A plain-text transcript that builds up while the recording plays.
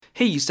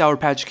Hey, Sour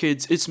Patch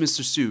Kids, it's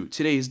Mr. Sue.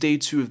 Today is day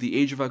 2 of the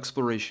Age of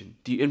Exploration,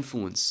 the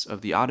influence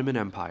of the Ottoman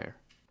Empire.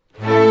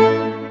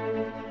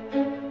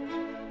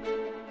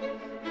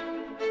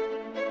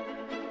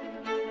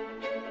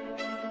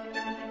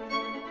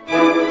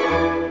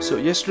 So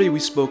yesterday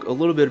we spoke a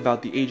little bit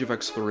about the Age of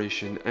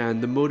Exploration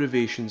and the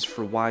motivations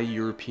for why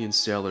European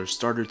sailors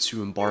started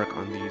to embark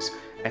on these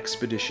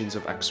expeditions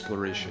of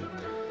exploration.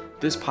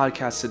 This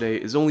podcast today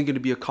is only going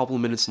to be a couple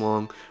of minutes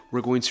long.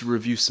 We're going to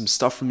review some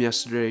stuff from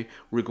yesterday.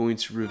 We're going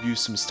to review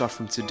some stuff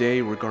from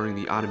today regarding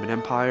the Ottoman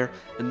Empire,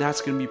 and that's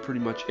going to be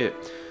pretty much it.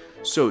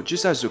 So,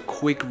 just as a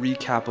quick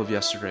recap of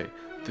yesterday,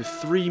 the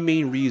 3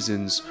 main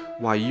reasons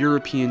why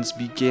Europeans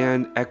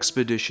began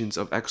expeditions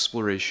of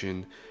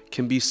exploration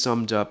can be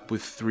summed up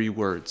with 3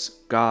 words: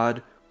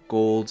 God,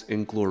 gold,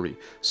 and glory.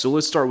 So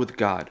let's start with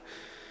God.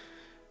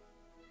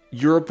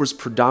 Europe was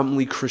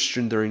predominantly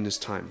Christian during this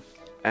time,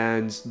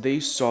 and they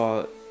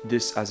saw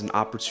this as an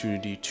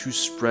opportunity to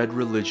spread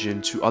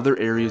religion to other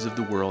areas of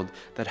the world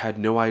that had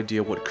no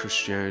idea what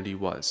Christianity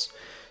was.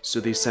 So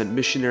they sent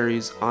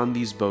missionaries on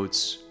these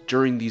boats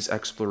during these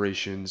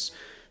explorations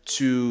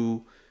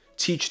to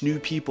teach new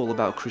people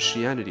about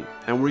Christianity.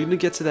 And we're going to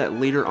get to that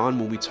later on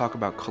when we talk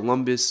about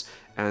Columbus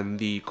and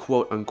the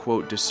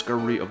quote-unquote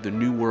discovery of the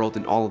New World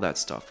and all of that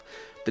stuff.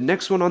 The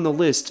next one on the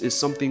list is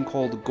something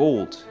called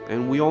gold,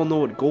 and we all know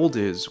what gold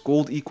is.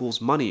 Gold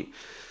equals money.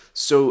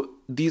 So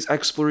these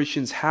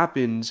explorations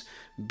happened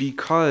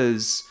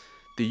because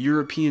the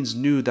Europeans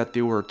knew that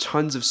there were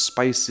tons of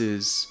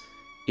spices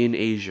in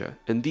Asia,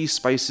 and these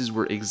spices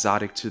were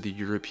exotic to the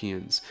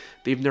Europeans.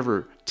 They've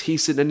never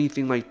tasted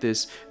anything like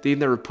this. They've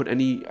never put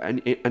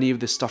any of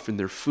this stuff in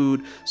their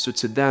food. So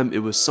to them, it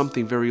was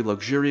something very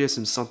luxurious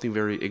and something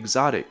very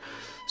exotic.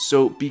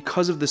 So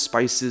because of the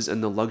spices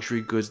and the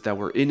luxury goods that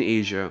were in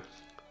Asia,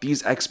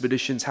 these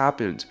expeditions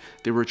happened.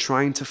 They were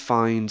trying to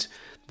find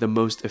the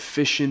most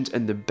efficient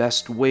and the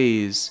best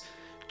ways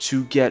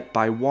to get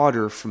by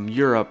water from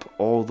Europe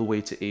all the way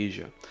to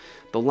Asia.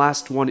 The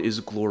last one is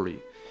glory.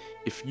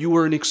 If you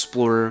were an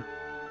explorer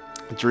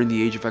during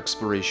the Age of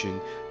Exploration,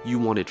 you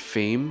wanted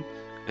fame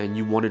and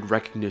you wanted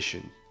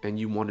recognition and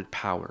you wanted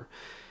power.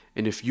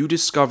 And if you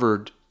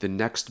discovered the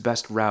next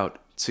best route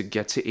to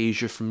get to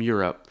Asia from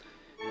Europe,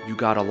 you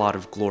got a lot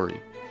of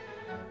glory.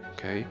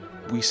 Okay?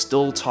 We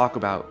still talk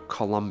about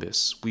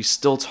Columbus. We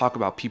still talk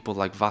about people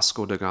like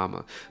Vasco da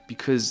Gama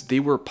because they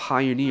were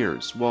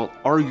pioneers. Well,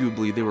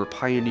 arguably they were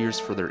pioneers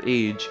for their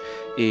age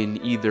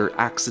in either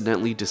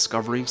accidentally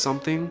discovering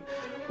something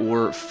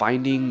or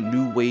finding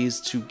new ways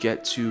to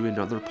get to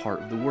another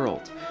part of the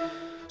world.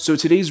 So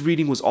today's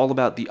reading was all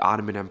about the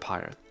Ottoman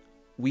Empire.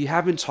 We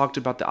haven't talked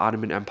about the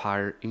Ottoman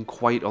Empire in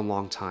quite a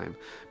long time,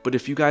 but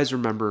if you guys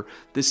remember,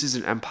 this is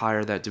an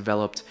empire that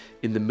developed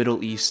in the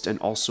Middle East and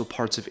also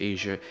parts of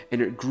Asia,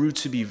 and it grew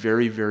to be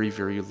very, very,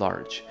 very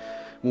large.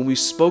 When we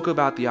spoke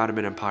about the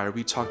Ottoman Empire,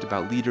 we talked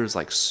about leaders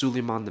like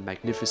Suleiman the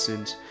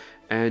Magnificent,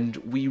 and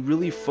we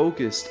really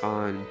focused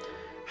on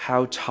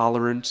how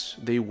tolerant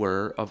they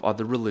were of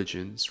other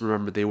religions.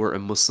 Remember, they were a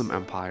Muslim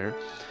empire.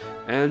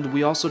 And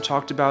we also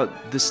talked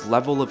about this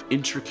level of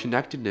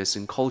interconnectedness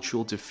and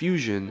cultural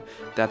diffusion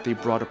that they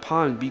brought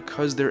upon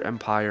because their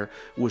empire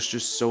was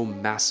just so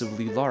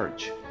massively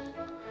large.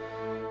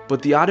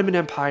 But the Ottoman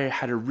Empire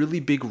had a really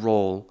big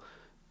role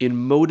in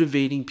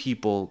motivating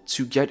people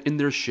to get in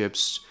their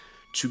ships,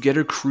 to get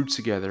a crew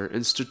together,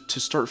 and to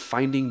start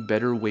finding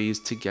better ways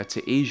to get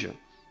to Asia.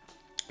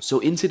 So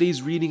in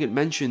today's reading, it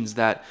mentions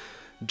that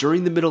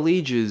during the Middle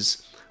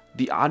Ages,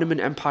 the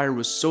Ottoman Empire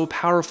was so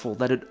powerful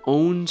that it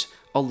owned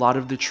a lot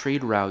of the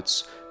trade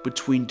routes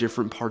between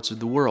different parts of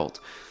the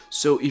world.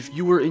 So if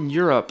you were in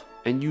Europe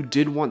and you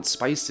did want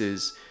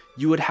spices,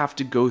 you would have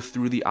to go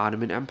through the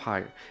Ottoman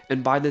Empire.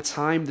 And by the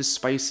time the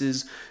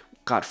spices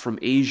got from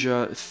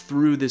Asia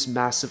through this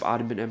massive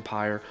Ottoman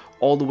Empire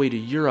all the way to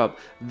Europe,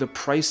 the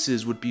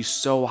prices would be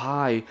so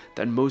high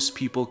that most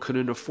people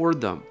couldn't afford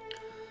them.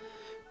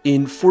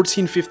 In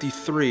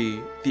 1453,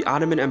 the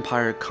Ottoman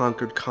Empire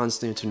conquered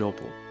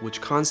Constantinople,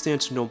 which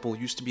Constantinople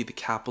used to be the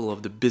capital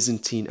of the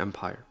Byzantine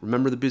Empire.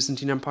 Remember the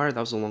Byzantine Empire? That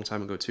was a long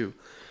time ago too.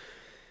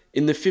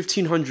 In the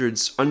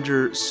 1500s,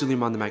 under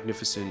Suleiman the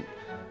Magnificent,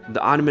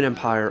 the Ottoman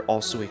Empire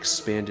also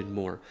expanded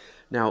more.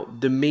 Now,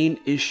 the main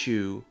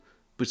issue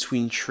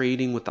between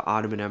trading with the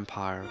Ottoman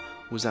Empire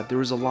was that there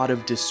was a lot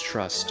of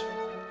distrust.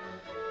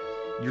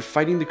 You're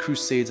fighting the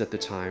Crusades at the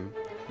time.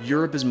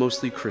 Europe is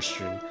mostly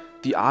Christian.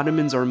 The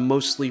Ottomans are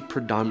mostly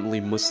predominantly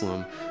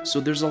Muslim, so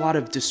there's a lot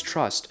of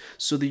distrust.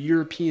 So the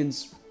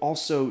Europeans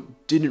also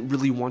didn't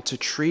really want to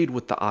trade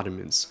with the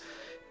Ottomans.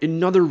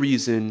 Another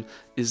reason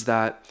is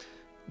that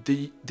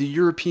the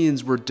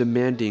Europeans were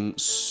demanding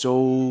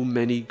so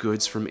many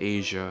goods from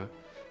Asia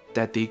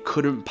that they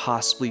couldn't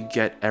possibly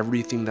get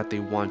everything that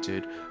they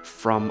wanted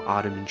from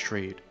Ottoman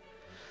trade.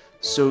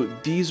 So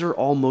these are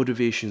all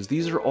motivations.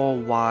 These are all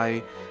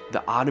why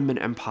the Ottoman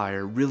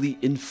Empire really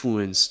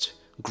influenced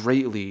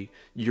greatly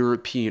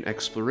European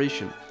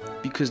exploration,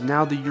 because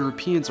now the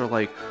Europeans are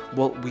like,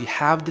 well, we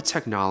have the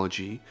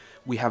technology,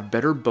 we have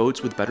better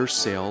boats with better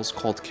sails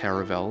called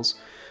caravels,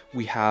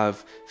 we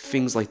have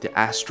things like the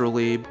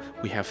astrolabe,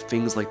 we have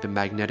things like the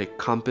magnetic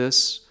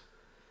compass.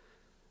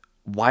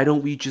 Why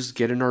don't we just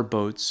get in our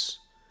boats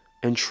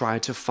and try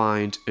to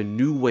find a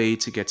new way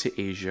to get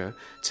to Asia,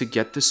 to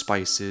get the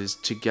spices,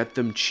 to get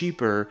them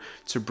cheaper,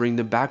 to bring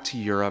them back to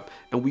Europe,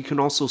 and we can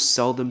also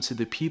sell them to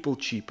the people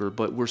cheaper,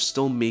 but we're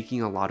still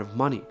making a lot of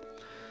money.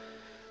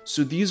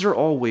 So these are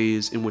all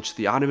ways in which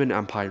the Ottoman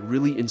Empire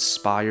really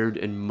inspired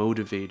and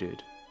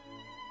motivated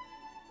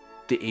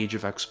the age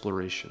of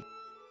exploration.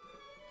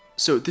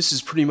 So this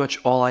is pretty much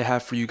all I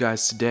have for you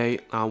guys today.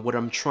 What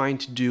I'm trying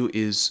to do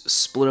is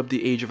split up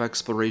the age of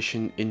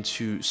exploration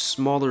into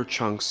smaller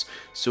chunks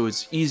so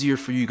it's easier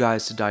for you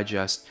guys to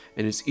digest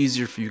and it's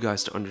easier for you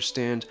guys to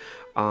understand.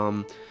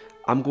 I'm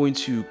going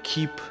to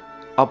keep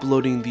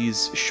uploading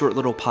these short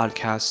little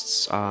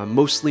podcasts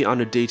mostly on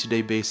a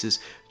day-to-day basis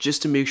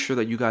just to make sure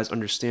that you guys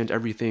understand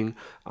everything,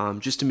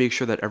 just to make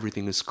sure that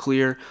everything is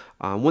clear.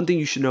 One thing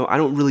you should know, I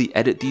don't really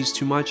edit these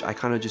too much. I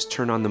kind of just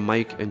turn on the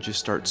mic and just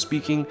start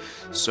speaking,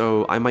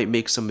 so I might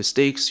make some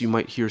mistakes. You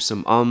might hear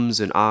some ums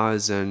and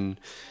ahs and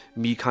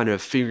me kind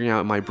of figuring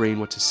out in my brain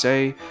what to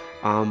say,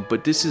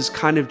 but this is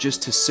kind of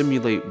just to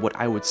simulate what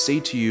I would say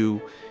to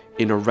you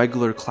in a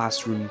regular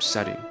classroom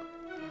setting,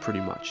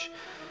 pretty much.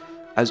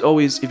 As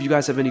always, if you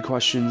guys have any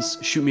questions,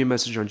 shoot me a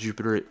message on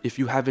Jupiter. If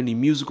you have any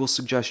musical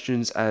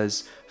suggestions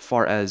as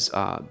far as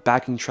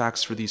backing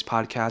tracks for these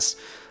podcasts,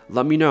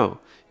 let me know.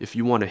 If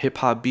you want a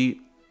hip-hop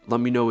beat, let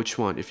me know which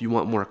one. If you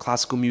want more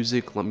classical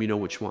music, let me know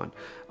which one.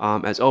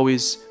 As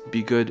always,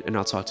 be good, and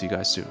I'll talk to you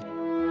guys soon.